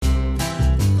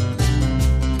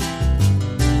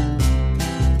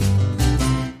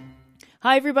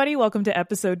Hi, everybody. Welcome to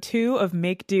episode 2 of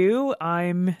Make Do.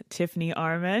 I'm Tiffany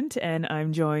Arment, and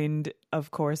I'm joined, of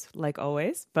course, like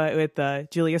always, but with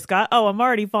Julia Scott. Oh, I'm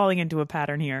already falling into a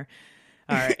pattern here.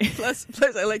 All right. plus,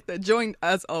 I like the joined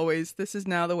as always. This is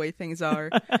now the way things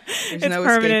are. There's no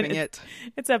permanent. escaping it.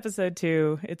 It's episode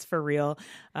 2. It's for real.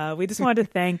 We just wanted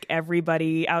to thank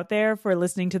everybody out there for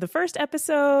listening to the first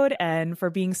episode and for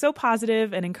being so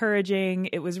positive and encouraging.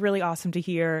 It was really awesome to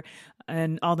hear,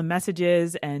 and all the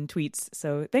messages and tweets.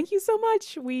 So thank you so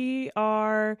much. We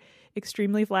are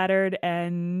extremely flattered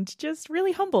and just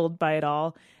really humbled by it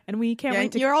all. And we can't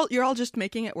wait to... You're all just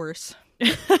making it worse.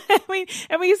 we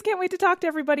just can't wait to talk to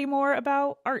everybody more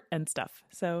about art and stuff.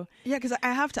 So yeah, because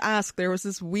I have to ask, there was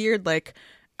this weird, like,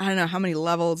 I don't know how many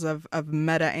levels of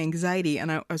meta anxiety,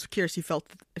 and I was curious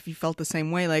if you felt the same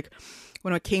way, like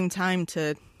when it came time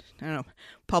to, I don't know,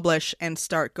 publish and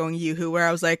start going Yoo-hoo, where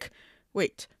I was like,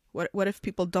 wait, what if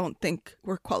people don't think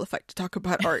we're qualified to talk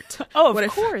about art? Oh, of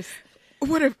course.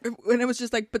 What if, and it was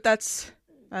just like, but that's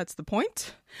the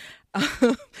point.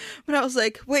 But I was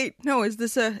like, wait, no, is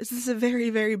this a very,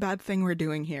 very bad thing we're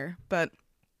doing here? But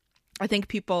I think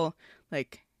people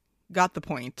like got the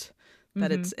point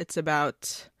that it's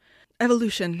about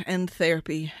evolution and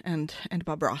therapy and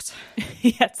Bob Ross.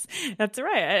 Yes, that's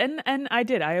right. And I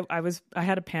did. I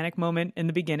had a panic moment in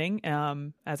the beginning,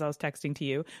 as I was texting to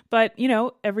you. But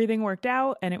everything worked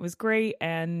out and it was great.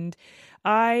 And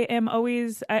I am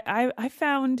always I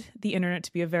found the internet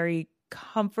to be a very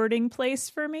comforting place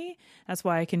for me. That's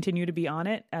why I continue to be on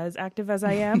it, as active as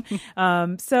I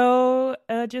am. So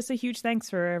just a huge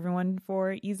thanks for everyone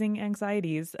for easing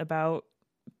anxieties about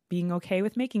being okay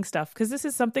with making stuff, because this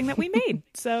is something that we made.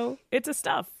 So it's a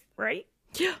stuff, right?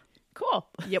 Yeah. Cool.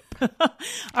 Yep. All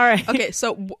right. Okay,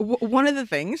 so one of the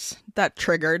things that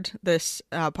triggered this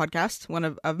podcast, one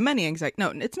of many anxiety,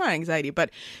 no, it's not anxiety, but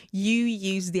you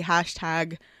use the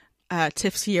hashtag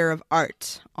Tiff's Year of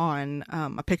Art on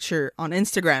a picture on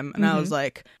Instagram, and I was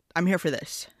like, I'm here for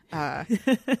this. I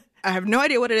have no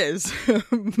idea what it is,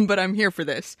 but I'm here for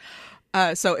this.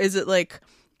 So is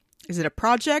it a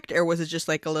project, or was it just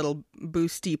like a little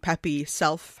boosty, peppy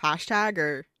self hashtag,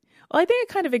 or? Well, I think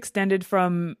it kind of extended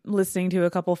from listening to a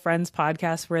couple friends'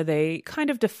 podcasts where they kind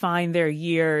of define their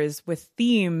years with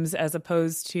themes as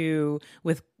opposed to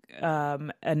with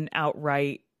an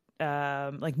outright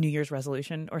like New Year's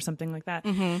resolution or something like that.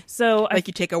 So like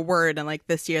you take a word and like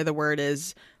this year the word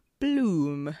is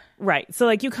bloom. Right. So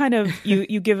like you kind of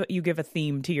you give a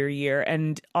theme to your year,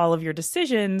 and all of your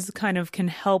decisions kind of can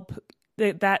help.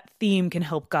 That theme can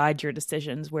help guide your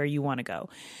decisions where you want to go.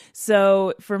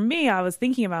 So for me, I was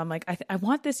thinking about, I'm like, I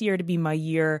want this year to be my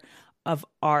year of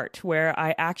art, where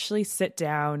I actually sit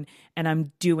down and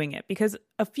I'm doing it. Because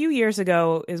a few years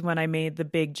ago is when I made the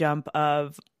big jump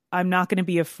of, I'm not going to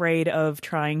be afraid of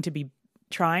trying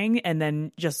and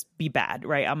then just be bad,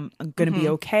 right? I'm going to be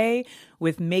okay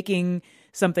with making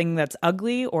something that's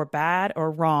ugly or bad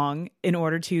or wrong in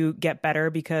order to get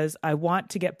better, because I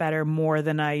want to get better more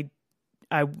than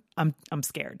I'm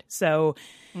scared. So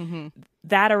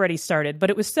that already started, but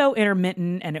it was so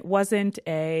intermittent, and it wasn't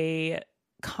a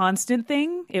constant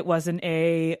thing. It wasn't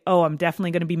I'm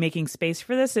definitely going to be making space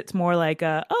for this. It's more like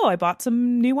I bought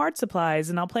some new art supplies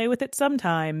and I'll play with it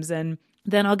sometimes, and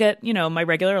then I'll get, my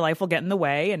regular life will get in the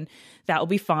way, and that will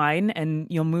be fine. And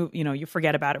you'll move, you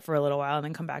forget about it for a little while and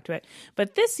then come back to it.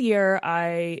 But this year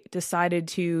I decided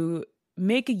to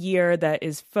make a year that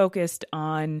is focused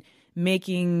on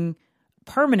making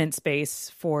permanent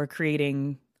space for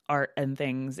creating art and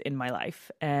things in my life.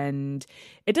 And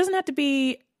it doesn't have to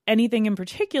be anything in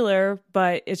particular,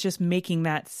 but it's just making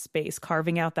that space,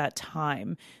 carving out that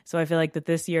time. So I feel like that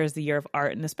this year is the year of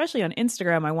art. And especially on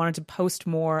Instagram, I wanted to post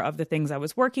more of the things I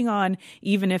was working on,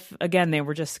 even if, again, they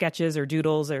were just sketches or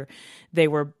doodles, or they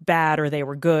were bad or they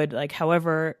were good. Like,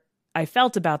 however I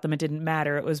felt about them, it didn't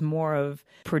matter. It was more of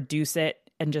produce it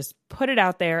and just put it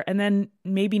out there. And then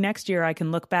maybe next year I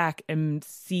can look back and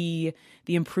see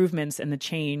the improvements and the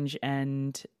change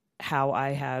and how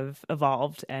I have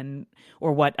evolved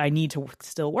or what I need to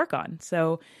still work on.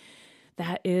 So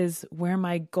that is where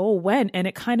my goal went. And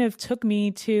it kind of took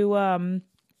me to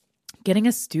getting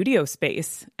a studio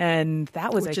space. And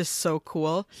that was just so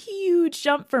cool. Huge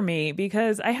jump for me,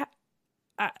 because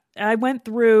I went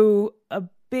through a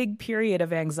big period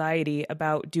of anxiety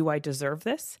about, do I deserve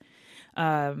this?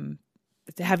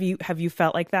 Have you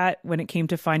felt like that when it came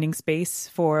to finding space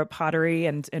for pottery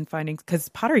and finding, because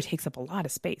pottery takes up a lot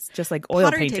of space, just like oil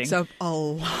painting. Pottery takes up a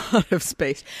lot of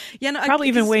space. Yeah, no, probably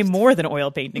even way more than oil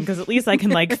painting, because at least I can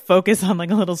like focus on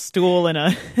like a little stool and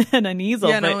an easel.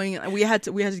 Yeah, no, I mean, we had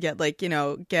to get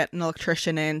get an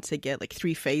electrician in to get like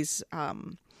 3-phase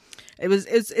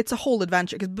it's a whole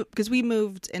adventure because we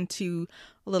moved into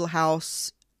a little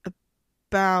house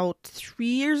about 3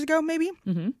 years ago, maybe.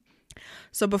 Mm-hmm.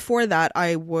 So before that,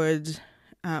 I would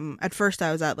at first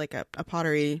I was at like a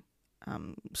pottery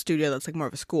studio that's like more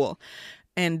of a school,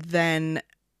 and then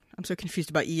I'm so confused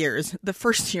about years. The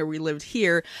first year we lived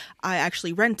here, I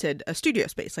actually rented a studio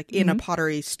space, like in a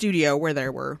pottery studio where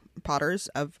there were potters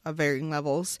of varying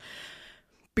levels,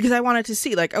 because I wanted to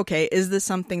see, like, okay, is this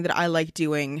something that I like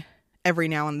doing every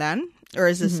now and then? Or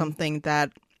is this something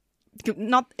that,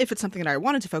 not if it's something that I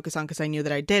wanted to focus on because I knew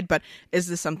that I did, but is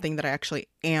this something that I actually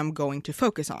am going to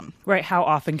focus on? Right. How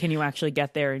often can you actually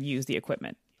get there and use the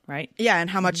equipment? Right. Yeah. And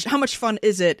how much fun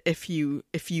is it if you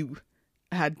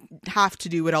have to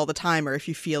do it all the time, or if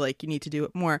you feel like you need to do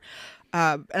it more?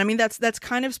 And I mean, that's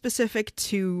kind of specific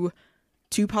to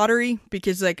pottery,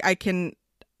 because like I can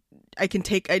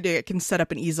set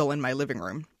up an easel in my living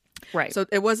room. Right. So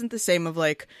it wasn't the same of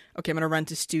like, okay, I'm going to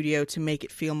rent a studio to make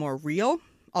it feel more real.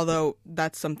 Although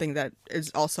that's something that is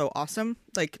also awesome,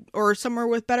 like, or somewhere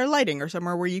with better lighting, or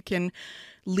somewhere where you can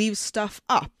leave stuff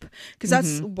up. Because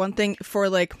that's one thing for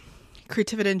like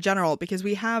creativity in general, because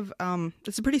we have,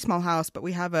 it's a pretty small house, but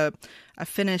we have a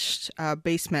finished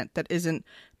basement that isn't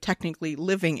technically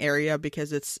living area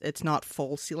because it's not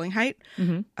full ceiling height.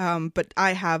 But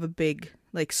I have a big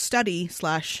like study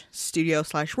 / studio /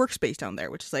 workspace down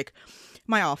there, which is like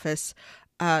my office.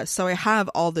 So I have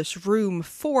all this room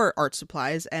for art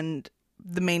supplies, and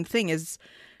the main thing is,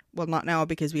 well, not now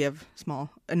because we have small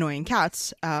annoying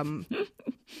cats.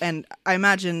 And I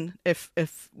imagine if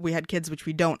we had kids, which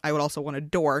we don't, I would also want a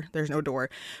door. There's no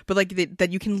door, but like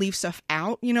that you can leave stuff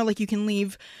out, you know, like you can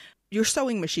leave your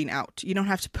sewing machine out. You don't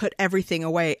have to put everything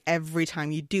away every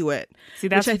time you do it. See,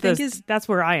 that's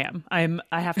where I am.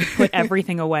 I have to put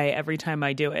everything away every time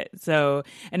I do it. So,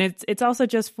 and it's also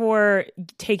just for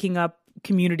taking up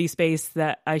community space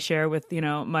that I share with, you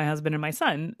know, my husband and my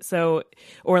son. So,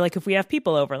 or like if we have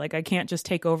people over, like I can't just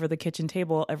take over the kitchen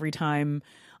table every time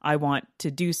I want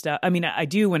to do stuff. I mean, I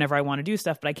do whenever I want to do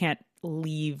stuff, but I can't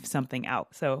leave something out.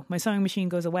 So my sewing machine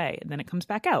goes away and then it comes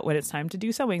back out when it's time to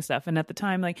do sewing stuff. And at the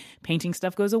time, like painting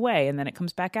stuff goes away and then it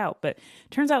comes back out. But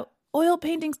turns out oil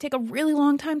paintings take a really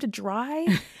long time to dry,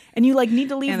 and you like need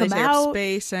to leave them out.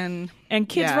 Space and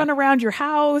kids run around your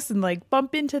house and like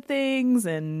bump into things,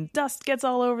 and dust gets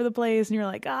all over the place, and you're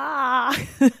like,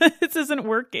 this isn't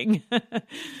working.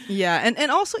 Yeah,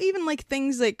 and also even like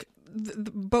things like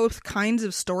both kinds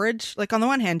of storage. Like on the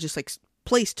one hand, just like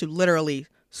place to literally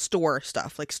store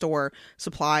stuff, like store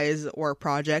supplies or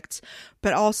projects,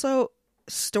 but also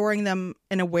storing them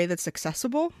in a way that's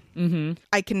accessible.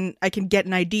 I can get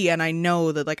an idea, and I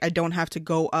know that like I don't have to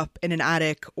go up in an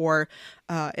attic or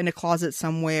in a closet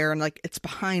somewhere, and like it's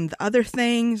behind the other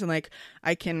things, and like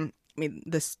I mean,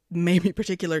 this may be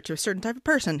particular to a certain type of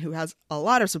person who has a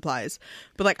lot of supplies,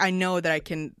 but like I know that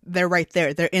they're right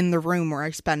there. They're in the room where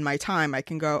I spend my time. I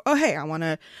can go, oh, hey, I want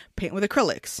to paint with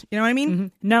acrylics. You know what I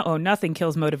mean? No, nothing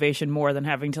kills motivation more than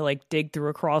having to like dig through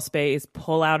a crawl space,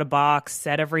 pull out a box,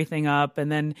 set everything up, and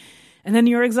then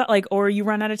you're like, or you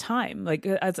run out of time. Like,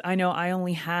 as I know, I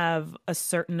only have a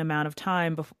certain amount of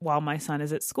time while my son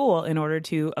is at school in order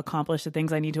to accomplish the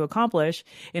things I need to accomplish,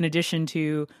 in addition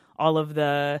to all of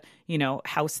the, you know,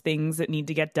 house things that need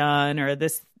to get done, or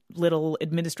this little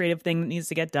administrative thing that needs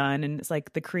to get done. And it's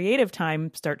like the creative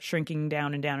time starts shrinking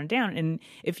down and down and down. And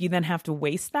if you then have to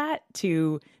waste that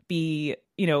to be,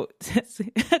 you know,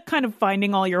 kind of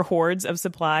finding all your hordes of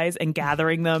supplies and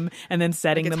gathering them and then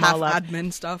setting them all up.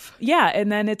 Admin stuff. Yeah.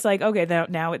 And then it's like, okay,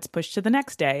 now it's pushed to the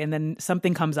next day. And then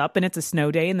something comes up and it's a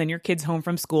snow day, and then your kid's home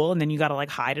from school, and then you got to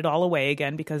like hide it all away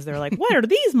again because they're like, what are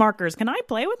these markers? Can I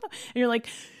play with them? And you're like,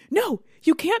 no,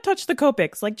 you can't touch the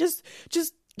Copics. Like just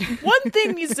one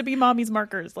thing needs to be mommy's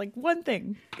markers, like one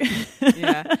thing.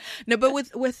 Yeah, no, but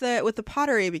with the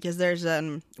pottery, because there's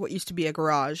what used to be a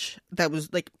garage that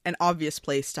was like an obvious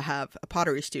place to have a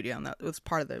pottery studio, and that was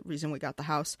part of the reason we got the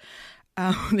house.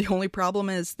 The only problem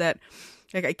is that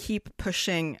like I keep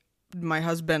pushing my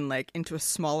husband like into a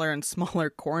smaller and smaller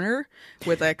corner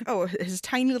with like his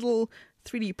tiny little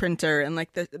 3D printer and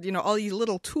like the, you know, all these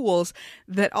little tools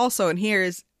that also, and here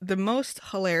is the most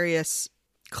hilarious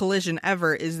collision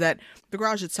ever, is that the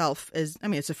garage itself is, I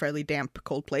mean, it's a fairly damp,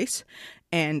 cold place,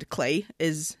 and clay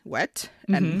is wet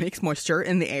and makes moisture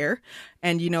in the air.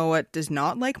 And you know what does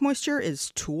not like moisture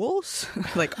is tools,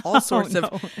 like all sorts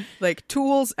of like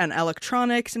tools and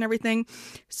electronics and everything.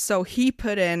 So he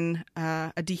put in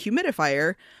a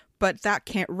dehumidifier, but that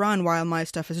can't run while my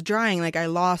stuff is drying. Like, I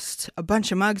lost a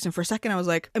bunch of mugs, and for a second I was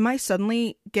like, am I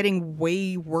suddenly getting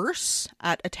way worse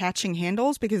at attaching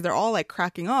handles because they're all like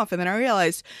cracking off? And then I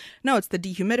realized, no, it's the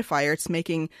dehumidifier. It's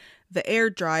making the air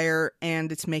drier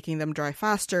and it's making them dry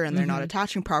faster, and they're not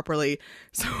attaching properly.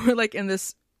 So we're like in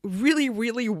this really,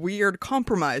 really weird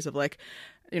compromise of like,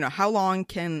 you know, how long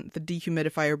can the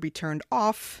dehumidifier be turned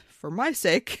off for my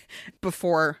sake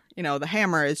before, you know, the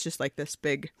hammer is just like this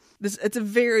big, it's a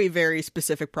very, very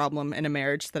specific problem in a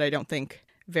marriage that I don't think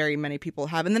very many people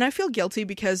have. And then I feel guilty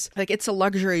because like it's a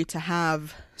luxury to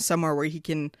have somewhere where he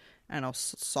can, I don't know,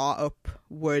 saw up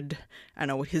wood. I don't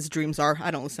know what his dreams are. I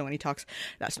don't listen when he talks.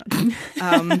 That's not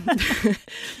true.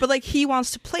 But like he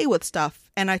wants to play with stuff,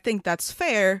 and I think that's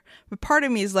fair. But part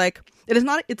of me is like,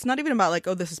 it's not even about like,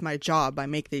 oh, this is my job. I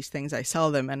make these things, I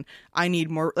sell them, and I need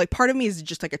more. Like part of me is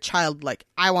just like a child. Like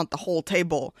I want the whole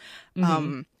table.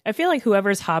 I feel like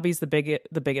whoever's hobby's the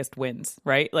biggest wins,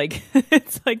 right? Like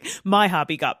it's like my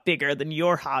hobby got bigger than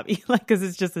your hobby, like because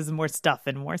it's just there's more stuff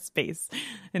and more space,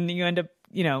 and you end up,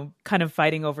 you know, kind of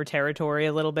fighting over territory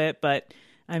a little bit. But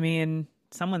I mean,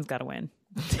 someone's got to win.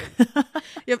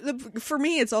 Yeah, for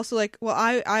me, it's also like, well,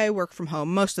 I work from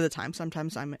home most of the time.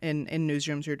 Sometimes I'm in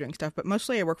newsrooms or doing stuff, but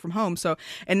mostly I work from home. So,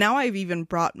 and now I've even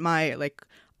brought my like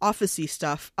officey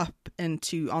stuff up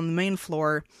into on the main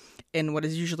floor in what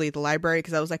is usually the library,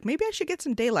 because I was like, maybe I should get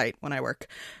some daylight when I work.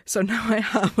 So now I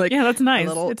have like, yeah, that's nice. A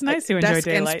little, it's nice to enjoy desk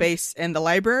daylight and space in the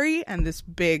library, and this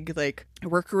big like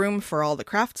workroom for all the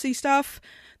craftsy stuff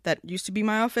that used to be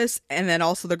my office, and then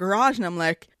also the garage. And I'm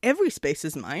like, every space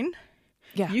is mine.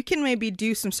 Yeah, you can maybe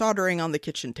do some soldering on the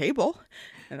kitchen table.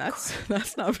 And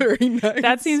that's not very nice.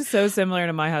 That seems so similar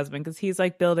to my husband, because he's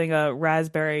like building a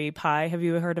Raspberry Pi. Have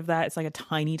you heard of that? It's like a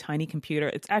tiny, tiny computer.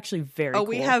 It's actually very cool.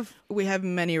 We have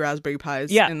many Raspberry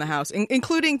Pis in the house,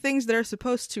 including things that are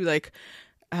supposed to like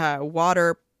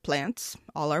water plants.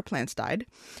 All our plants died.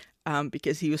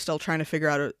 Because he was still trying to figure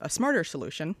out a smarter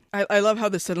solution. I love how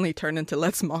this suddenly turned into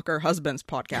Let's Mock Our Husbands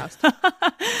podcast.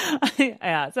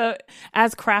 Yeah, so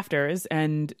as crafters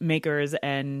and makers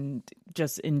and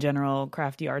just in general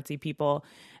crafty, artsy people,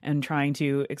 and trying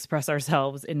to express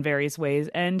ourselves in various ways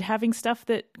and having stuff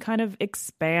that kind of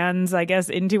expands, I guess,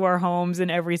 into our homes in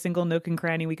every single nook and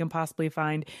cranny we can possibly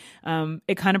find,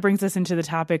 it kind of brings us into the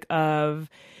topic of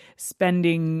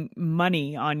spending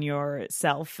money on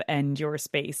yourself and your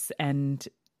space and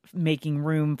making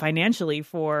room financially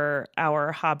for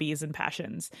our hobbies and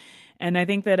passions. And I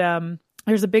think that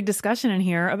there's a big discussion in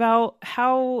here about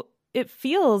how it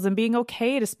feels and being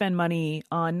okay to spend money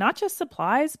on not just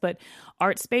supplies, but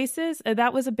art spaces. And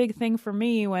that was a big thing for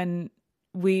me when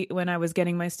I was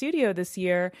getting my studio this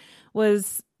year,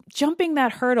 was jumping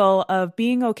that hurdle of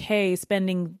being okay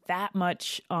spending that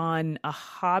much on a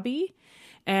hobby.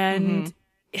 And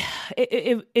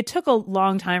it took a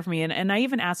long time for me. And I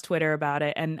even asked Twitter about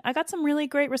it, and I got some really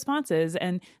great responses.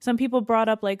 And some people brought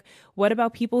up, like, what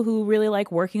about people who really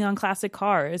like working on classic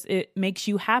cars? It makes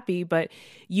you happy, but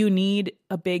you need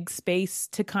a big space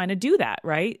to kind of do that,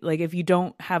 right? Like if you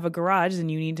don't have a garage, then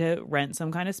you need to rent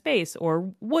some kind of space,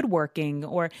 or woodworking,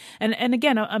 and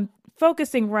again, I'm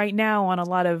focusing right now on a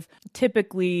lot of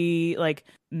typically like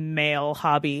male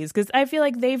hobbies, because I feel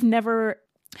like they've never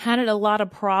had a lot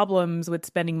of problems with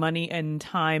spending money and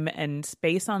time and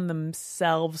space on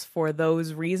themselves for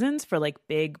those reasons, for like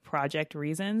big project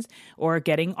reasons, or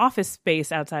getting office space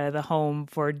outside of the home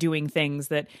for doing things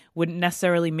that wouldn't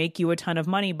necessarily make you a ton of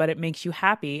money, but it makes you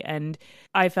happy. And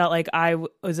I felt like it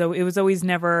was always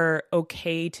never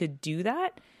okay to do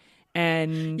that.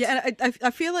 And yeah, and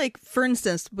I feel like, for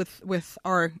instance, with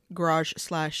our garage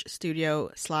 / studio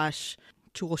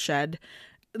 / tool shed,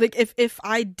 like if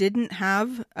I didn't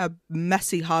have a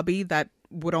messy hobby that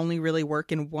would only really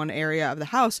work in one area of the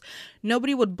house,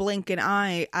 nobody would blink an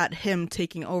eye at him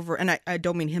taking over. And I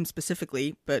don't mean him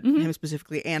specifically, but him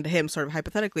specifically and him sort of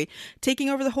hypothetically taking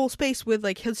over the whole space with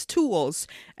like his tools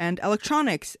and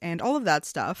electronics and all of that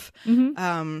stuff.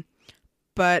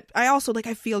 But I also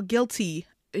I feel guilty.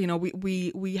 You know,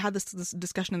 we had this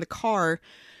discussion in the car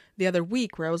the other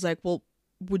week where I was like, well,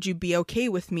 would you be okay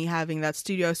with me having that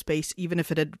studio space even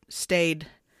if it had stayed,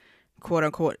 quote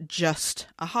unquote, just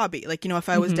a hobby? Like, you know, if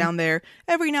I was down there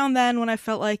every now and then when I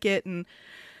felt like it and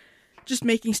just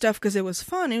making stuff because it was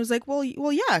fun, it was like, well,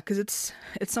 yeah, because it's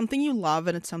something you love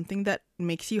and it's something that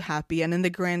makes you happy. And in the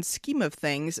grand scheme of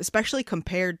things, especially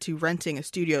compared to renting a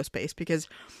studio space, because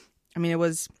I mean, it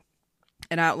was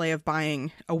an outlay of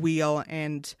buying a wheel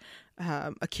and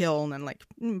a kiln and like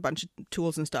a bunch of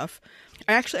tools and stuff.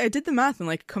 I did the math, and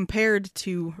like compared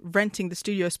to renting the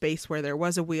studio space where there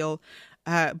was a wheel,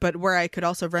 but where I could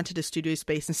also have rented a studio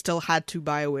space and still had to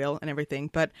buy a wheel and everything.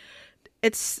 But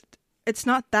it's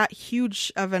not that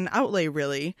huge of an outlay,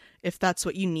 really, if that's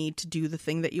what you need to do the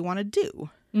thing that you want to do.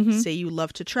 Say you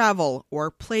love to travel or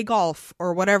play golf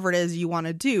or whatever it is you want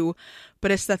to do.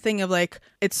 But it's the thing of like,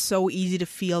 it's so easy to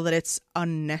feel that it's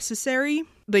unnecessary.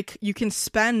 Like you can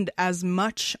spend as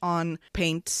much on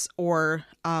paints or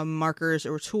markers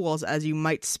or tools as you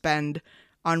might spend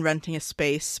on renting a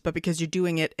space. But because you're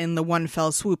doing it in the one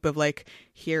fell swoop of like,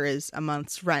 here is a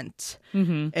month's rent,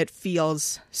 it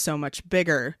feels so much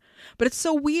bigger. But it's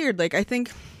so weird. Like I think...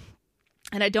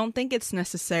 And I don't think it's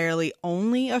necessarily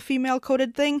only a female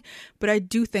coded thing, but I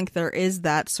do think there is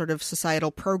that sort of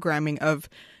societal programming of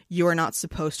you're not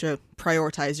supposed to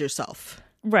prioritize yourself.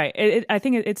 Right. I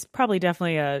think it's probably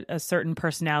definitely a certain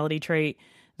personality trait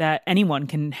that anyone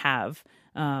can have,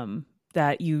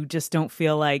 that you just don't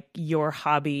feel like your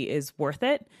hobby is worth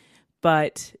it.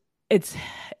 But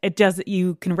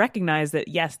you can recognize that,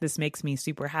 yes, this makes me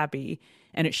super happy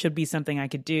and it should be something I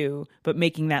could do. But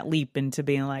making that leap into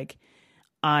being like,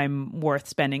 I'm worth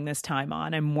spending this time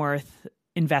on. I'm worth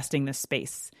investing this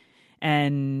space.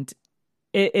 And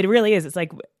it really is. It's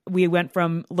like we went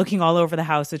from looking all over the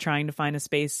house to trying to find a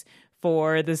space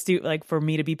for for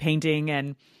me to be painting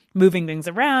and moving things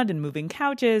around and moving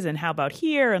couches. And how about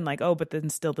here? And like, oh, but then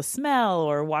still the smell,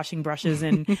 or washing brushes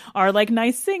in our like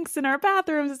nice sinks in our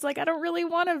bathrooms. It's like, I don't really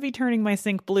want to be turning my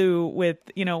sink blue with,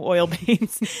 oil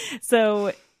paints.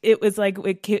 So it was like,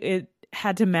 it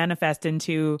had to manifest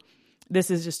into, this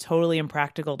is just totally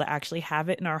impractical to actually have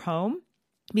it in our home,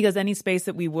 because any space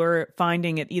that we were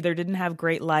finding, it either didn't have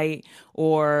great light,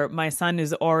 or my son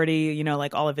is already,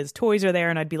 like all of his toys are there,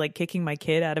 and I'd be like kicking my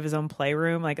kid out of his own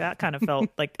playroom. Like that kind of felt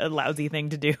like a lousy thing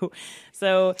to do.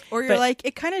 So, or you're like,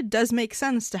 it kind of does make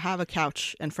sense to have a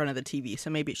couch in front of the TV, so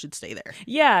maybe it should stay there.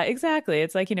 Yeah, exactly.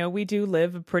 It's like, we do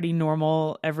live a pretty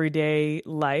normal everyday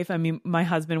life. I mean, my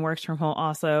husband works from home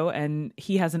also, and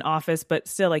he has an office, but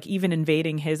still, like, even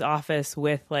invading his office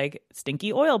with like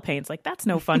stinky oil paints, like that's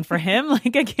no fun for him.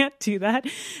 Like I can't do that.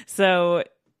 So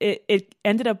it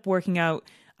ended up working out.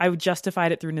 I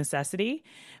justified it through necessity,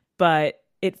 but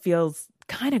it feels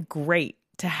kind of great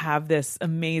to have this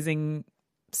amazing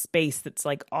space that's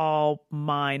like all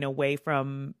mine, away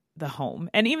from the home.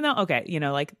 And even though, okay,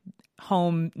 like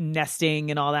home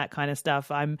nesting and all that kind of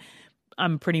stuff, I'm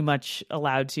pretty much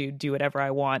allowed to do whatever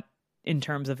I want in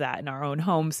terms of that in our own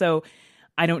home. So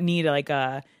I don't need like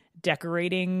a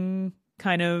decorating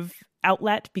kind of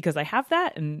outlet because I have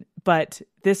that. But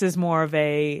this is more of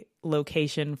a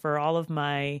location for all of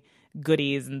my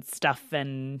goodies and stuff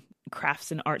and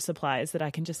crafts and art supplies that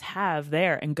I can just have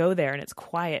there and go there, and it's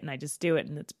quiet and I just do it,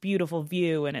 and it's beautiful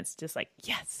view, and it's just like,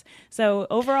 yes. So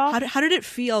overall, how did it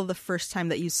feel the first time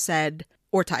that you said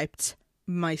or typed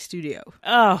my studio?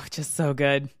 Oh, just so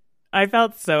good. I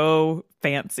felt so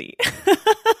fancy.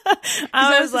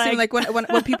 I was like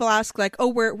when people ask like, oh,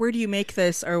 where do you make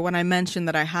this? Or when I mention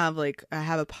that I have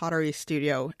a pottery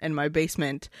studio in my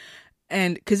basement,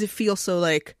 and because it feels so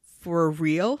like for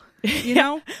real,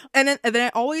 know? And then I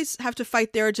always have to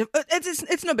fight the urge of,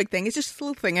 it's no big thing. It's just a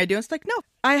little thing I do. It's like, no,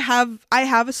 I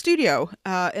have a studio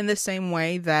in the same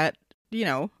way that,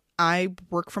 I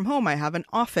work from home. I have an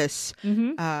office.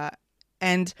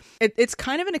 And it's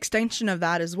kind of an extension of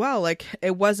that as well. Like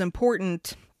it was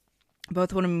important,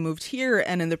 both when we moved here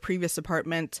and in the previous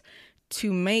apartment,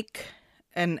 to make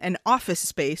an office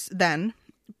space then,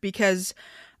 because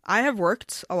I have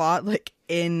worked a lot like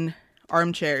in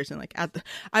armchairs and like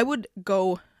I would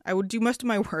do most of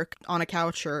my work on a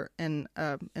couch or in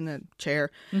a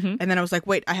chair, and then I was like,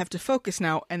 wait, I have to focus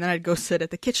now, and then I'd go sit at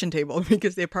the kitchen table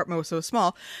because the apartment was so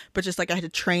small. But just like I had to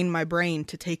train my brain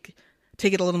to take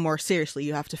it a little more seriously.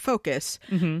 You have to focus,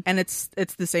 and it's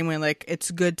the same way. Like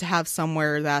it's good to have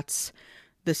somewhere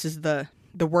this is the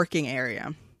working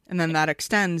area, and then that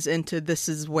extends into this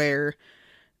is where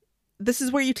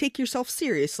you take yourself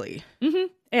seriously.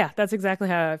 Yeah, that's exactly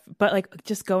how. But like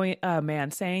just going,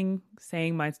 saying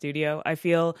my studio, I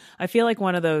feel like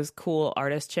one of those cool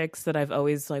artist chicks that I've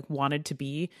always like wanted to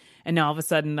be, and now all of a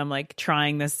sudden I'm like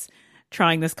trying this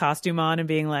costume on and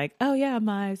being like, oh yeah,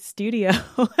 my studio.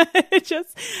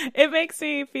 it makes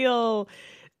me feel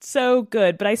so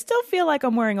good, but I still feel like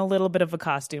I'm wearing a little bit of a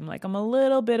costume. Like I'm a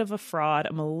little bit of a fraud.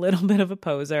 I'm a little bit of a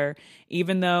poser,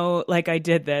 even though like I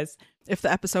did this. If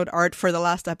the episode art for the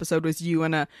last episode was you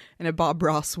in a Bob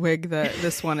Ross wig,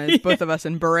 this one is both of us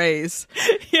in berets.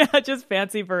 Yeah, just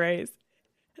fancy berets.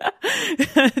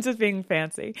 Just being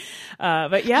fancy.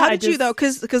 But yeah, how did you though?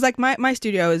 Because like my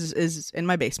studio is in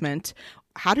my basement.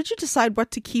 How did you decide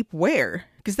what to keep where?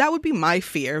 Because that would be my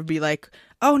fear, be like,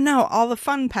 oh no, all the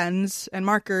fun pens and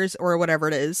markers or whatever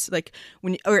it is. Like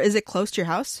or is it close to your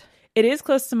house? It is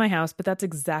close to my house, but that's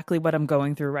exactly what I'm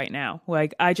going through right now.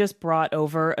 Like, I just brought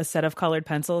over a set of colored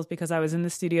pencils because I was in the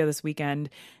studio this weekend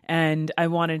and I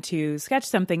wanted to sketch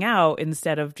something out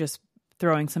instead of just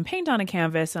throwing some paint on a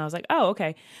canvas. And I was like, oh,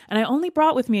 okay. And I only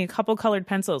brought with me a couple colored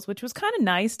pencils, which was kind of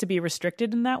nice to be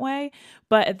restricted in that way.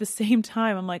 But at the same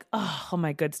time, I'm like, oh, all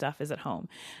my good stuff is at home.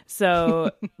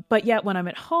 So, but yet when I'm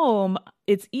at home,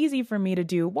 it's easy for me to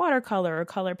do watercolor or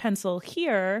color pencil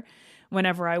here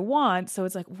whenever I want. So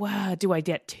it's like, wow, do I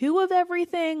get two of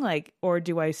everything? Like, or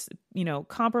do I,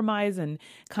 compromise and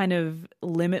kind of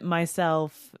limit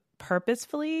myself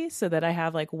purposefully so that I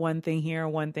have like one thing here,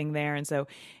 one thing there. And so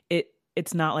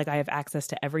it's not like I have access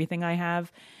to everything I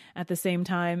have at the same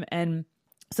time. And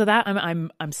so that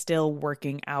I'm still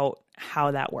working out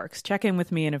how that works. Check in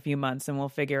with me in a few months and we'll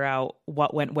figure out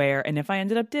what went where. And if I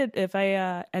ended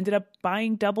up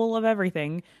buying double of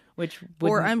everything, which would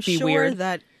or I'm be sure weird.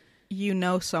 that you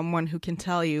know someone who can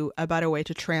tell you about a way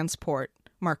to transport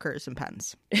markers and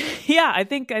pens. Yeah, I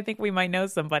think we might know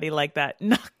somebody like that.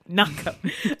 Nako.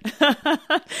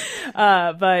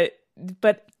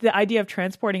 But the idea of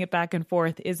transporting it back and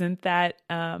forth isn't that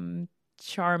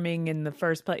charming in the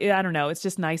first place. I don't know. It's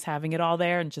just nice having it all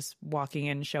there and just walking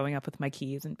in, showing up with my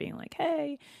keys and being like,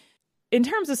 hey. In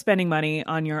terms of spending money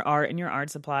on your art and your art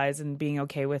supplies and being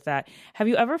okay with that, have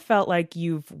you ever felt like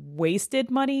you've wasted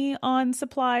money on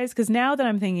supplies? Because now that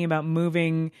I'm thinking about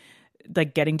moving,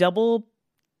 like getting double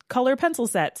color pencil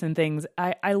sets and things,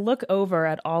 I look over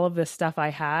at all of this stuff I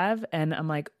have and I'm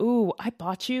like, ooh, I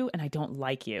bought you and I don't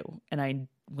like you and I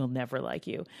will never like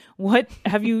you.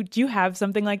 Do you have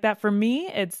something like that? For me,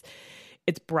 it's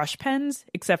brush pens,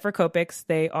 except for Copics.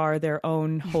 They are their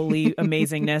own holy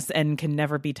amazingness and can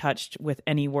never be touched with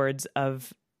any words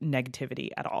of negativity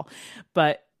at all.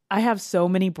 But I have so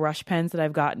many brush pens that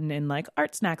I've gotten in like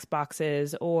Art Snacks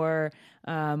boxes or,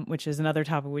 which is another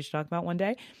topic we should talk about one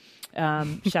day.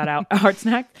 Shout out Art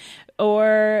Snack.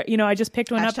 Or, I just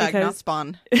picked one up because... not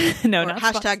Spawn. No, or not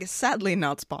hashtag Spawn. sadly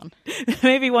not Spawn.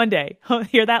 Maybe one day.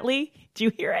 Hear that, Lee? Do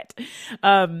you hear it?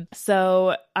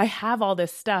 So I have all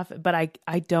this stuff, but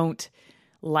I don't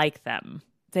like them.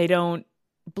 They don't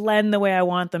blend the way I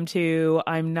want them to.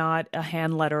 I'm not a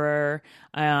hand letterer.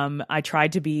 I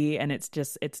tried to be, and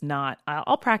it's not.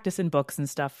 I'll practice in books and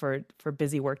stuff for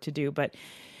busy work to do, but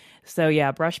so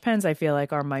yeah, brush pens I feel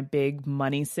like are my big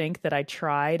money sink that I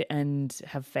tried and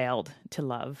have failed to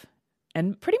love.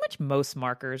 And pretty much most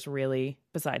markers really,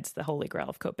 besides the holy grail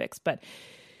of Copics, but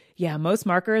yeah, most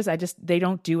markers, they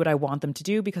don't do what I want them to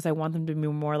do because I want them to be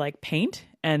more like paint.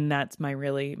 And that's my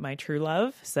true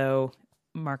love. So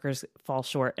markers fall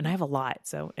short and I have a lot.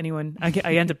 So I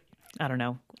end up, I don't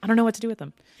know what to do with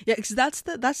them. Yeah. Cause that's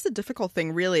the difficult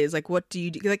thing really is like, what do you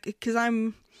do? Like, cause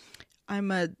I'm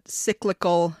a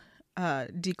cyclical,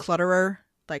 declutterer.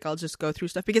 Like I'll just go through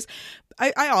stuff because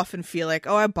I often feel like,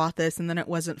 oh, I bought this and then it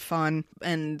wasn't fun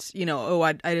and, oh,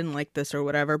 I didn't like this or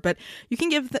whatever. But you can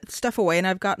give stuff away and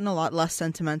I've gotten a lot less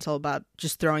sentimental about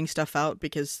just throwing stuff out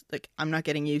because like I'm not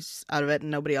getting use out of it and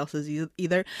nobody else is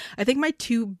either. I think my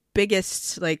two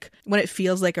biggest, like when it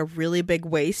feels like a really big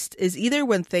waste is either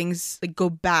when things like go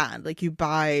bad, like you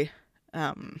buy,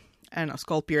 I don't know,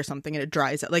 Sculpey or something and it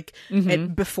dries out like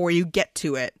before you get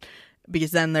to it.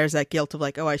 Because then there's that guilt of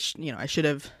like, oh, I should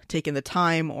have taken the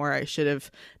time or I should have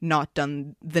not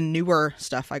done the newer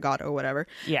stuff I got or whatever.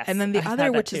 Yes. And then the other,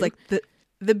 which is like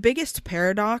the biggest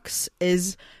paradox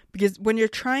is because when you're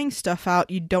trying stuff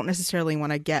out, you don't necessarily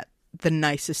want to get the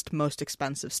nicest, most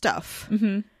expensive stuff.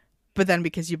 Mm-hmm. But then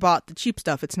because you bought the cheap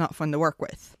stuff, it's not fun to work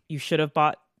with. You should have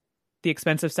bought the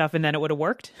expensive stuff and then it would have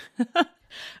worked.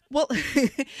 Well,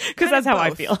 because that's how I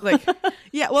feel. Like,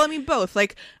 yeah, well, I mean, both.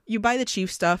 Like, you buy the cheap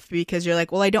stuff because you're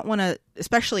like, well, I don't want to,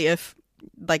 especially if,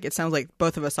 like, it sounds like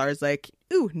both of us are, is like,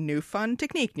 ooh, new fun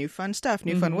technique, new fun stuff,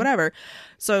 new fun whatever.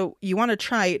 So you want to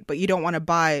try it, but you don't want to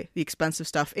buy the expensive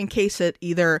stuff in case it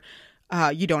either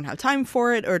you don't have time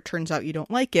for it or it turns out you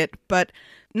don't like it. But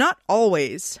not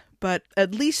always, but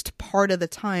at least part of the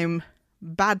time,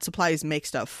 bad supplies make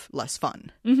stuff less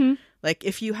fun. Mm-hmm. Like,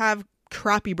 if you have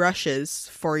crappy brushes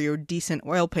for your decent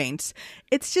oil paints,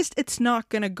 it's not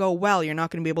going to go well. You're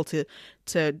not going to be able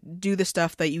to do the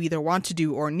stuff that you either want to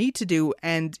do or need to do,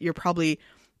 and you're probably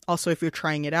also, if you're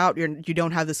trying it out, you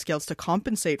don't have the skills to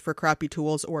compensate for crappy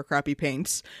tools or crappy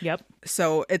paints. Yep.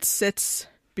 So it sits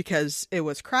because it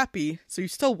was crappy, so you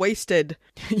still wasted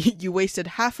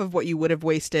half of what you would have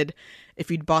wasted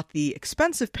if you'd bought the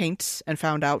expensive paints and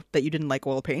found out that you didn't like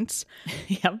oil paints.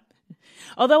 Yep.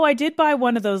 Although I did buy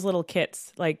one of those little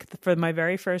kits, like for my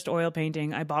very first oil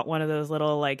painting, I bought one of those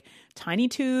little like tiny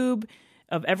tube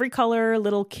of every color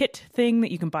little kit thing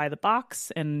that you can buy the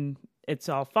box, and it's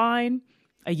all fine.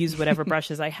 I used whatever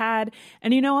brushes I had,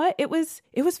 and you know what? It was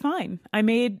fine. I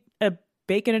made a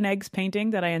bacon and eggs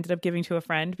painting that I ended up giving to a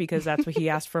friend because that's what he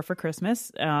asked for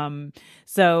Christmas.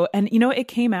 So, and you know, it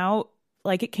came out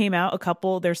a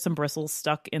couple, there's some bristles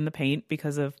stuck in the paint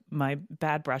because of my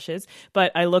bad brushes.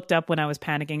 But I looked up when I was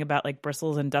panicking about like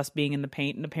bristles and dust being in the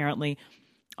paint, and apparently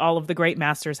all of the great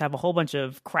masters have a whole bunch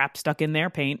of crap stuck in their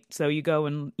paint. So you go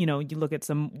and, you know, you look at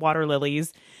some water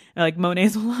lilies, like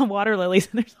Monet's water lilies,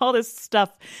 and there's all this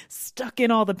stuff stuck in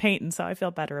all the paint. And so I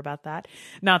feel better about that.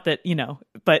 Not that, you know,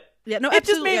 but yeah, no, it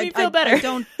just made me feel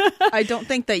better. I don't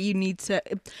think that you need to.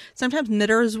 Sometimes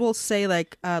knitters will say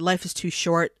like life is too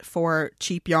short for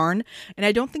cheap yarn, and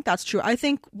I don't think that's true. I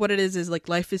think what it is like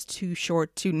life is too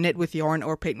short to knit with yarn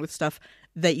or paint with stuff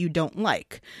that you don't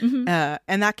like,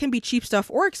 and that can be cheap stuff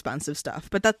or expensive stuff.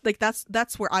 But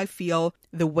that's where I feel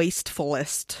the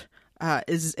wastefulest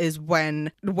is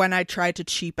when I try to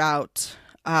cheap out.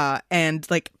 And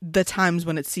like the times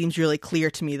when it seems really clear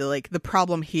to me that like the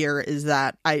problem here is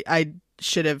that I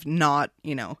should have not,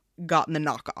 you know, gotten the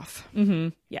knockoff.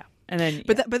 Yeah. And then,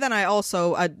 but then I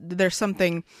also, there's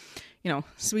something, you know,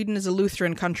 Sweden is a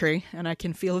Lutheran country, and I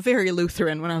can feel very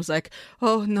Lutheran when I was like,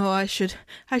 oh no, I should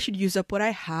use up what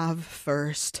I have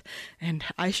first, and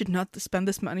I should not spend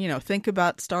this money, you know, think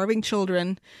about starving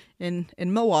children in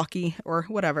Milwaukee or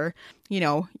whatever. You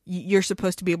know, you're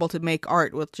supposed to be able to make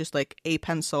art with just like a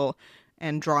pencil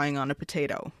and drawing on a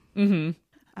potato.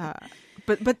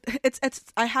 But it's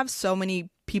I have so many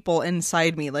people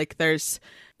inside me. Like there's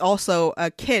also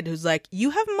a kid who's like, you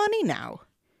have money now.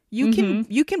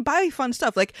 You can buy fun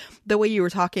stuff. Like the way you were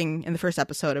talking in the first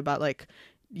episode about like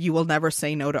you will never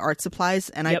say no to art supplies.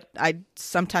 And I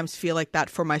sometimes feel like that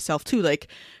for myself too, like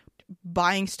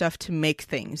buying stuff to make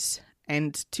things,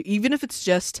 and to, even if it's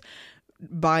just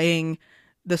buying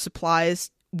the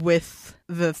supplies with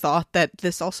the thought that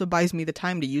this also buys me the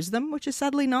time to use them, which is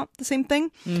sadly not the same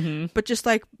thing. But just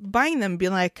like buying them,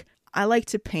 being like, I like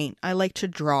to paint, I like to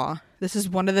draw. This is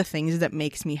one of the things that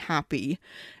makes me happy.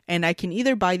 And I can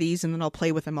either buy these and then I'll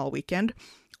play with them all weekend,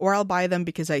 or I'll buy them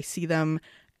because I see them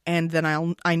and then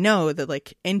I know that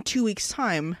like in 2 weeks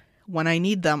time when I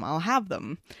need them, I'll have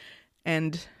them.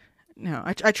 And you know,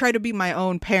 I try to be my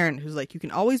own parent who's like, you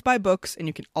can always buy books and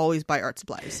you can always buy art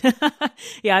supplies.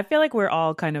 Yeah, I feel like we're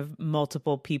all kind of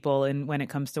multiple people when it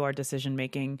comes to our decision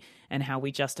making and how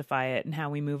we justify it and how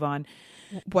we move on.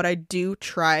 What I do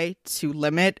try to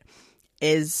limit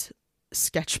is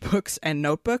sketchbooks and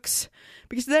notebooks,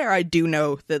 because there I do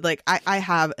know that like I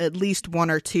have at least one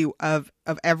or two of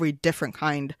every different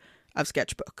kind of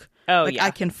sketchbook. Oh, like yeah.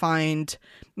 I can find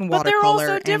watercolor, but they're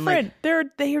also different.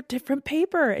 Like, they are different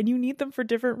paper, and you need them for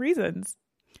different reasons.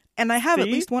 And I have at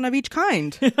least one of each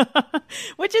kind,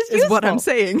 which is what I'm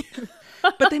saying.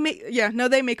 But they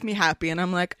make me happy, and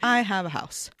I'm like, I have a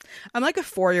house. I'm like a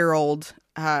 4-year-old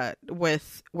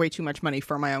with way too much money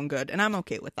for my own good, and I'm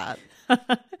okay with that.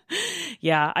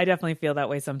 Yeah, I definitely feel that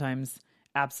way sometimes.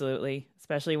 Absolutely,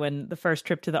 especially when the first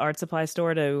trip to the art supply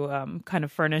store to kind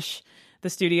of furnish the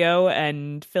studio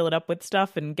and fill it up with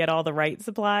stuff and get all the right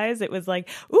supplies. It was like,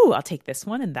 ooh, I'll take this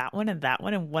one and that one and that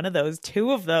one and one of those,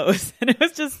 2 of those. And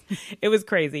it was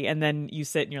crazy. And then you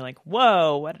sit and you're like,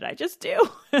 whoa, what did I just do?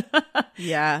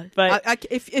 Yeah. But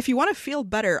if you want to feel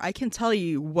better, I can tell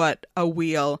you what a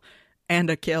wheel and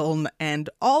a kiln and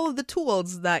all of the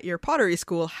tools that your pottery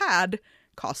school had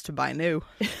cost to buy new.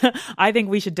 I think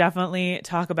we should definitely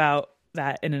talk about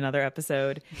that in another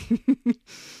episode.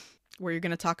 Were you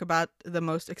going to talk about the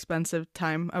most expensive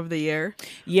time of the year?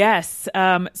 Yes.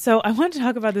 So I want to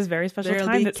talk about this very special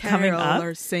time that's coming up.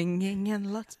 Or singing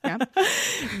and lots. Yeah.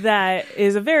 That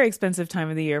is a very expensive time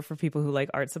of the year for people who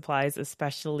like art supplies,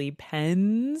 especially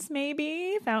pens,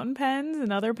 maybe fountain pens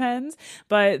and other pens.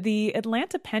 But the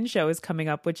Atlanta Pen Show is coming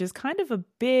up, which is kind of a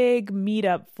big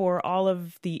meetup for all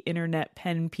of the internet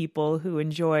pen people who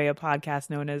enjoy a podcast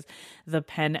known as The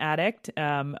Pen Addict.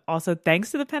 Also,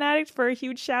 thanks to The Pen Addict for a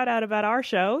huge shout out about our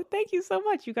show. Thank you so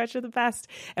much. You guys are the best.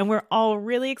 And we're all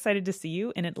really excited to see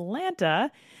you in Atlanta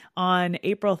on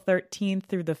April 13th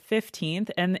through the 15th.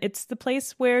 And it's the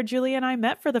place where Julia and I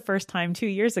met for the first time 2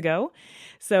 years ago.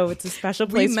 So it's a special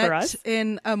place for us. We met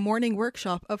in a morning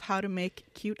workshop of how to make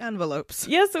cute envelopes.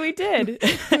 Yes, we did.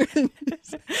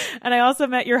 And I also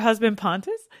met your husband,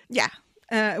 Pontus. Yeah.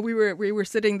 We were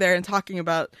sitting there and talking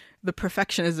about the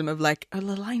perfectionism of like, oh,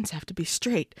 the lines have to be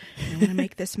straight. I want to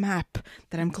make this map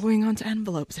that I'm gluing onto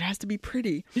envelopes. It has to be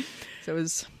pretty. So it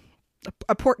was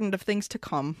important of things to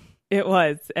come. It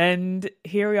was. And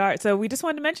here we are. So we just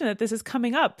wanted to mention that this is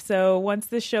coming up. So once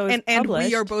this show is and published,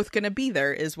 we are both going to be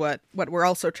there is what we're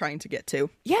also trying to get to.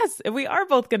 Yes, we are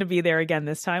both going to be there again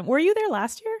this time. Were you there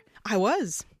last year? I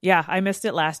was. Yeah, I missed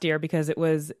it last year because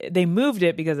they moved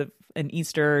it because of an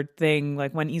Easter thing,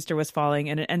 like when Easter was falling,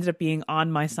 and it ended up being on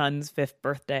my son's 5th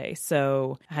birthday.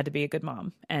 So I had to be a good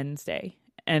mom and stay.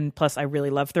 And plus, I really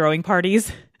love throwing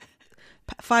parties.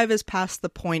 5 is past the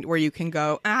point where you can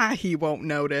go, he won't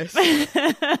notice.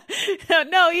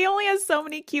 No, he only has so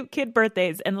many cute kid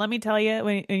birthdays. And let me tell you,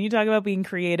 when you talk about being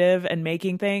creative and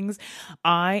making things,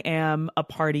 I am a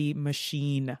party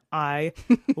machine. I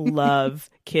love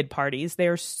kid parties. They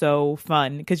are so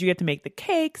fun because you get to make the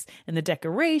cakes and the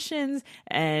decorations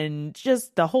and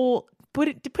just the whole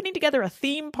putting together a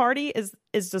theme party is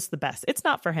just the best. It's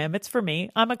not for him. It's for me.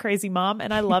 I'm a crazy mom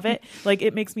and I love it. Like,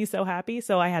 it makes me so happy.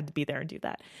 So I had to be there and do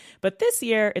that. But this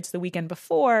year it's the weekend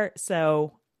before.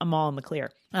 So I'm all in the clear.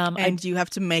 And you have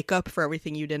to make up for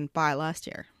everything you didn't buy last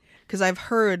year. Because I've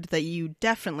heard that you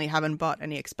definitely haven't bought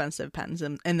any expensive pens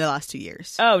in the last 2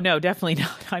 years. Oh, no, definitely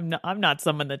not. I'm not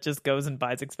someone that just goes and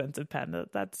buys expensive pen.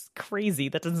 That's crazy.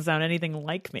 That doesn't sound anything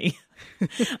like me.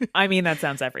 I mean, that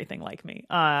sounds everything like me.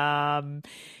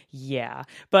 Yeah.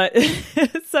 But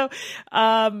so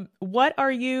what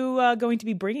are you going to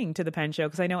be bringing to the pen show?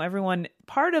 Because I know everyone,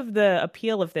 part of the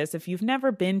appeal of this, if you've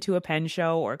never been to a pen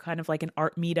show or kind of like an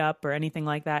art meetup or anything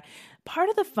like that, part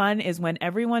of the fun is when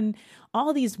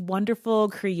all these wonderful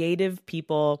creative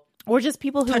people, or just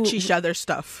people who touch each other's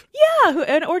stuff.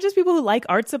 Yeah, or just people who like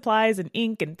art supplies and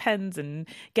ink and pens and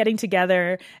getting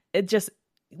together.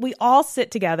 We all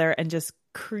sit together and just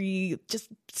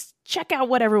check out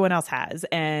what everyone else has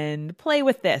and play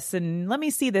with this and let me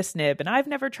see this nib and I've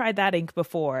never tried that ink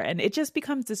before, and it just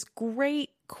becomes this great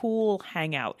cool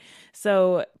hangout.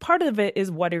 So part of it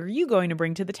is, what are you going to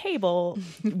bring to the table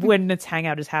when this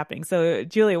hangout is happening? So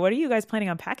Julia, what are you guys planning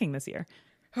on packing this year?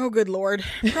 Oh, good Lord.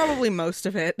 Probably most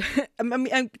of it. I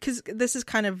mean, because this is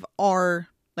kind of our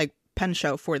pen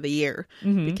show for the year,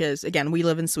 because again, we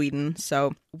live in Sweden,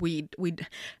 so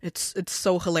it's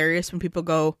so hilarious when people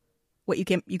go, what, you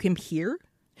came here?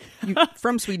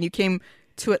 From Sweden, you came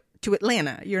to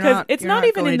Atlanta. It's not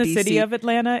even in the city of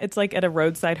Atlanta. It's like at a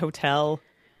roadside hotel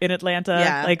in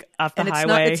Atlanta, like off the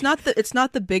highway. It's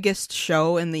not the biggest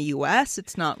show in the US.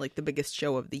 It's not like the biggest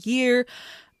show of the year.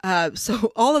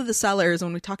 So all of the sellers,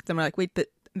 when we talk to them, are like, wait,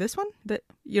 this one that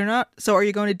you're not, so are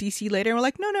you going to DC later? And we're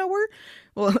like, no,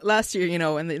 well, last year,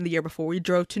 and the year before, we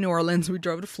drove to New Orleans, we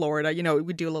drove to Florida,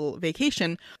 we do a little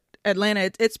vacation. Atlanta,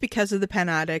 it's because of the Pen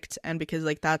Addict and because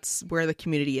that's where the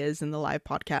community is in the live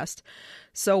podcast.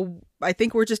 So I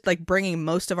think we're just bringing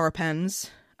most of our pens,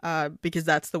 because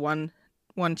that's the one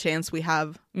chance we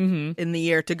have in the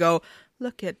year to go,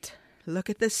 look at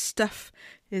this stuff.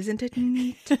 Isn't it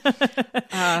neat?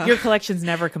 Your collection's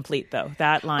never complete, though.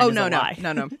 That line is a lie.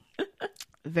 No.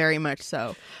 Very much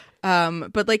so.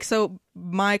 But so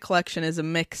my collection is a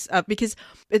mix of, because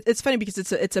it's funny because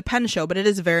it's a pen show, but it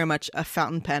is very much a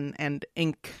fountain pen and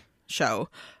ink show.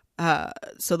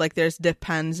 So there's dip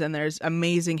pens and there's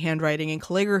amazing handwriting and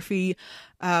calligraphy.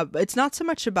 It's not so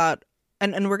much about,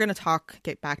 and we're going to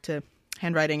get back to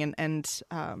handwriting and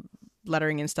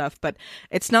lettering and stuff, but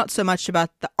it's not so much about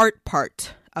the art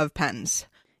part of pens.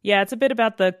 Yeah, it's a bit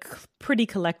about the pretty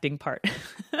collecting part,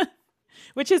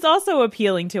 which is also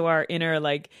appealing to our inner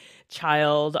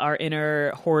child, our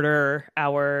inner hoarder,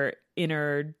 our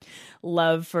inner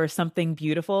love for something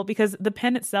beautiful, because the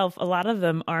pen itself, a lot of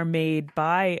them are made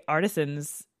by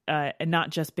artisans and not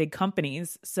just big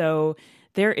companies. So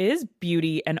there is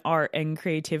beauty and art and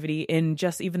creativity in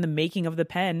just even the making of the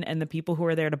pen, and the people who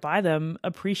are there to buy them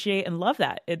appreciate and love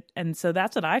that. And so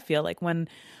that's what I feel like when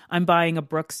I'm buying a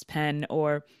Brooks pen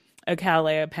or a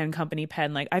Calais pen company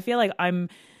pen. I feel like I'm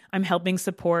helping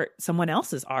support someone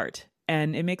else's art,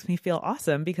 and it makes me feel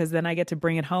awesome because then I get to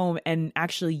bring it home and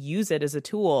actually use it as a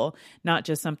tool, not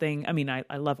just something. I mean,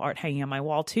 I love art hanging on my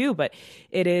wall too, but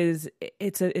it's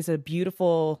a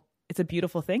beautiful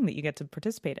thing that you get to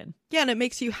participate in. Yeah, and it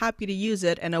makes you happy to use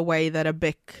it in a way that a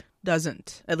Bic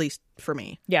doesn't, at least for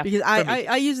me. Yeah, because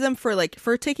I use them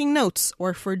for taking notes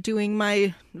or for doing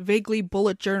my vaguely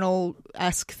bullet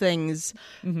journal-esque things.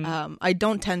 I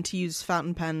don't tend to use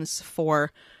fountain pens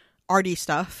for arty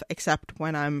stuff, except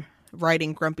when I'm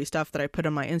writing grumpy stuff that I put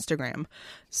on my Instagram.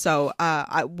 So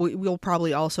we'll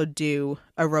probably also do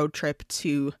a road trip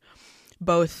to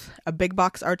both a big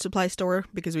box art supply store,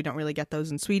 because we don't really get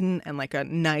those in Sweden, and a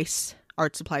nice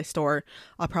art supply store.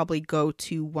 I'll probably go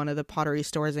to one of the pottery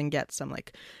stores and get some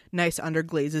nice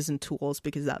underglazes and tools,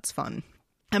 because that's fun.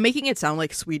 I'm making it sound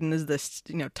like Sweden is this,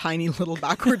 tiny little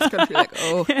backwards country. Like,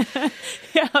 oh,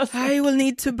 Yeah, I will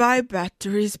need to buy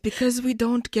batteries because we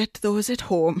don't get those at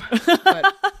home.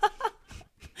 But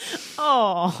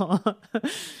oh.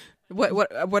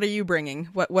 what are you bringing?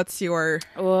 What's your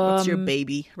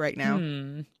baby right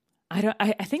now?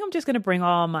 I think I'm just going to bring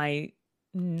all my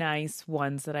nice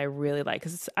ones that I really like,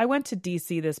 because I went to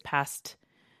DC this past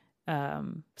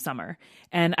summer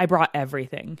and I brought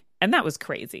everything, and that was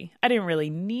crazy. I didn't really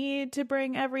need to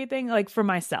bring everything. Like for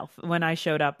myself, when I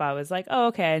showed up, I was like, oh,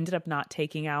 okay. I ended up not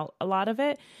taking out a lot of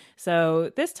it.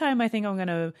 So this time I think I'm going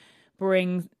to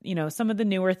bring, some of the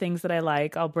newer things that I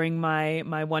like. I'll bring my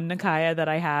one Nakaya that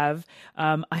I have.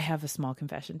 I have a small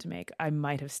confession to make. I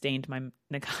might have stained my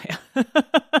Nakaya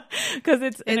because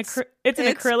it's an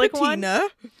acrylic patina one.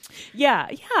 Yeah,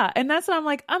 and that's what I'm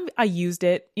like. I used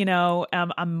it.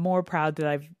 I'm more proud that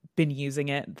I've been using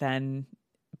it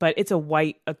but it's a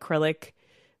white acrylic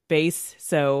base,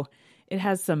 so it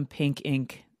has some pink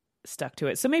ink stuck to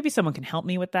it. So maybe someone can help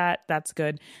me with that. That's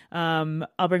good.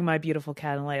 I'll bring my beautiful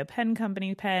Catalea Pen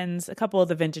Company pens, a couple of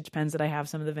the vintage pens that I have,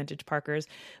 some of the vintage Parkers.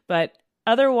 But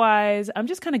otherwise, I'm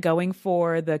just kind of going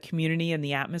for the community and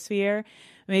the atmosphere.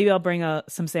 Maybe I'll bring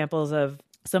some samples of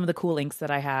some of the cool inks that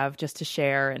I have just to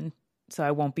share. And so I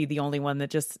won't be the only one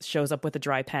that just shows up with a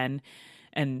dry pen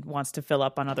and wants to fill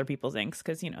up on other people's inks,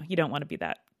 because, you don't want to be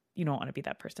that. You don't want to be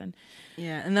that person.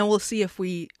 Yeah, and then we'll see if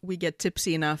we get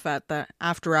tipsy enough at the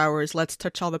after hours. Let's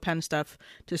touch all the pen stuff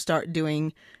to start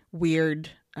doing weird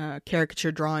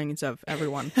caricature drawings of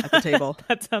everyone at the table.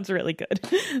 That sounds really good.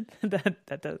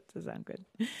 that does sound good.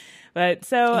 But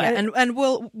so yeah, and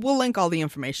we'll link all the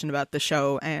information about the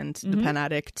show and the Pen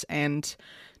Addict and,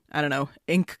 I don't know,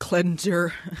 ink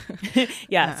cleanser.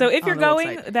 Yeah. So if you're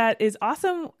going, that is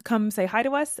awesome. Come say hi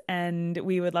to us, and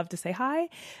we would love to say hi.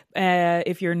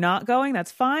 If you're not going,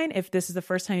 that's fine. If this is the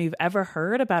first time you've ever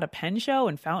heard about a pen show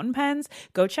and fountain pens,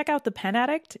 go check out the Pen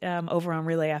Addict over on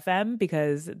Relay FM,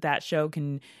 because that show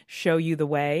can show you the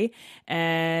way.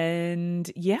 And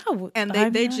yeah, and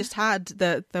they just had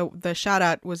the shout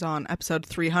out was on episode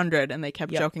 300, and they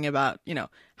kept joking about,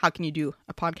 how can you do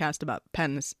a podcast about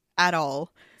pens at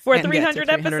all for 300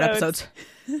 episodes.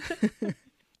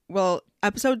 Well,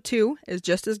 episode 2 is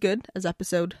just as good as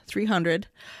episode 300,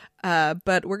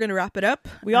 but we're gonna wrap it up.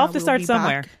 We all have to start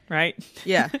somewhere, right?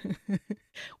 Yeah.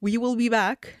 We will be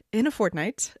back in a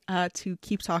fortnight to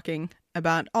keep talking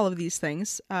about all of these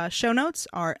things. Show notes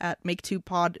are at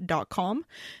make2pod.com.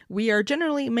 We are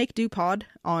generally make2pod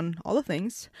on all the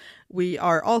things. We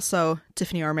are also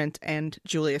Tiffany Arment and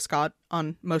Julia Scott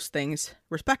on most things,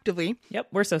 respectively. Yep,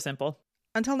 we're so simple.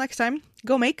 Until next time,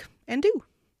 go make and do.